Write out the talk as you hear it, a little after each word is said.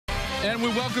And we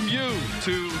welcome you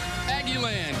to Aggie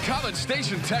Land, College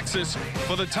Station, Texas,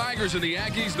 for the Tigers and the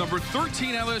Aggies, number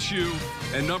 13 LSU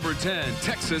and number 10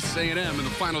 Texas A&M in the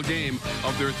final game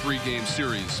of their three-game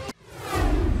series.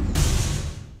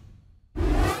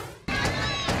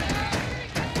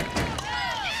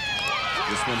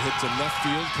 This one hit to left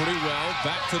field pretty well.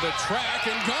 Back to the track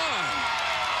and gone.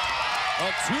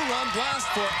 A two-run blast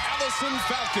for Allison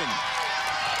Falcon.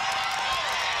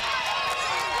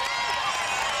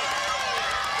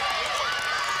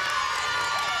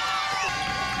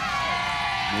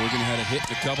 Morgan had a hit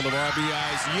and a couple of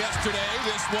RBIs yesterday.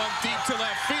 This one deep to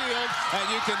left field, and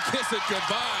you can kiss it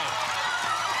goodbye.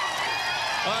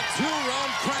 A two-run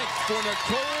crank for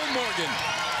Nicole Morgan.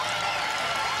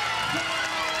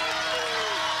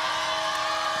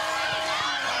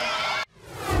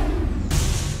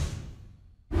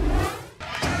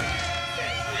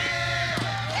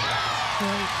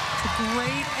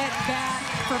 Great at bat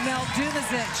for Mel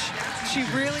Dumazic. She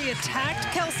really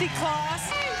attacked Kelsey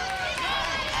Kloss.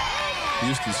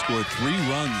 Houston scored 3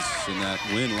 runs in that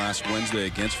win last Wednesday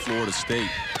against Florida State.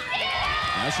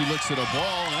 Now she looks at a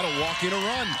ball, and that'll walk in a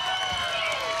run.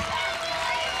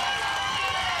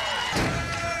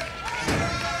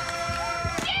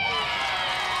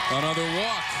 Another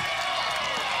walk.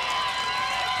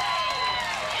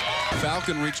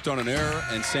 Falcon reached on an error,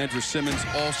 and Sandra Simmons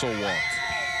also walked.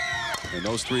 And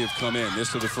those 3 have come in.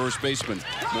 This to the first baseman.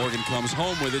 Morgan comes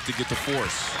home with it to get the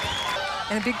force.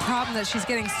 And a big problem that she's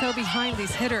getting so behind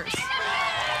these hitters.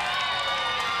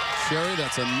 Sherry,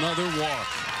 that's another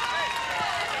walk.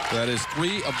 That is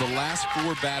 3 of the last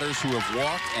 4 batters who have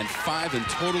walked, and 5 in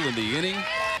total in the inning.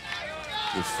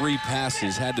 The free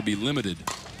passes had to be limited.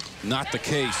 Not the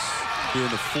case here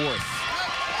in the 4th.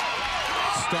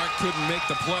 Stark couldn't make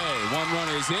the play. 1 run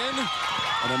is in,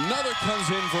 and another comes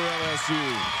in for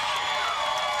LSU.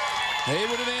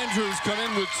 Haywood and Andrews come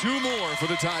in with 2 more for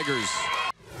the Tigers.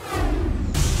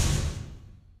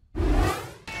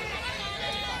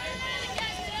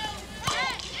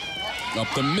 Up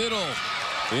the middle,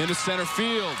 into center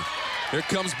field. Here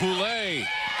comes Boulay.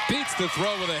 Beats the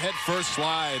throw with a head-first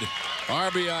slide.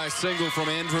 RBI single from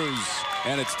Andrews,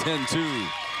 and it's 10-2.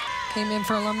 Came in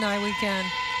for alumni weekend.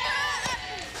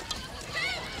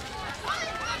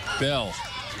 Bell.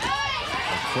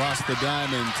 Across the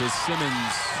diamond to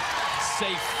Simmons.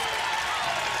 Safe.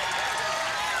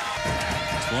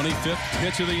 25th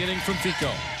pitch of the inning from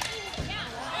Fico.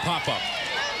 Pop-up.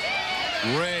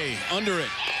 Ray under it.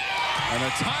 And the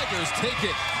Tigers take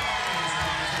it.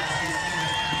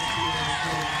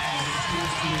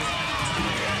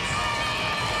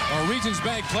 Our Regions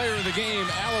Bank player of the game,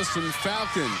 Allison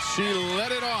Falcon. She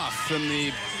led it off in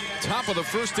the top of the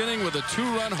first inning with a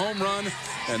 2-run home run,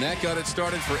 and that got it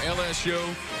started for LSU,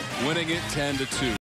 winning it 10-2.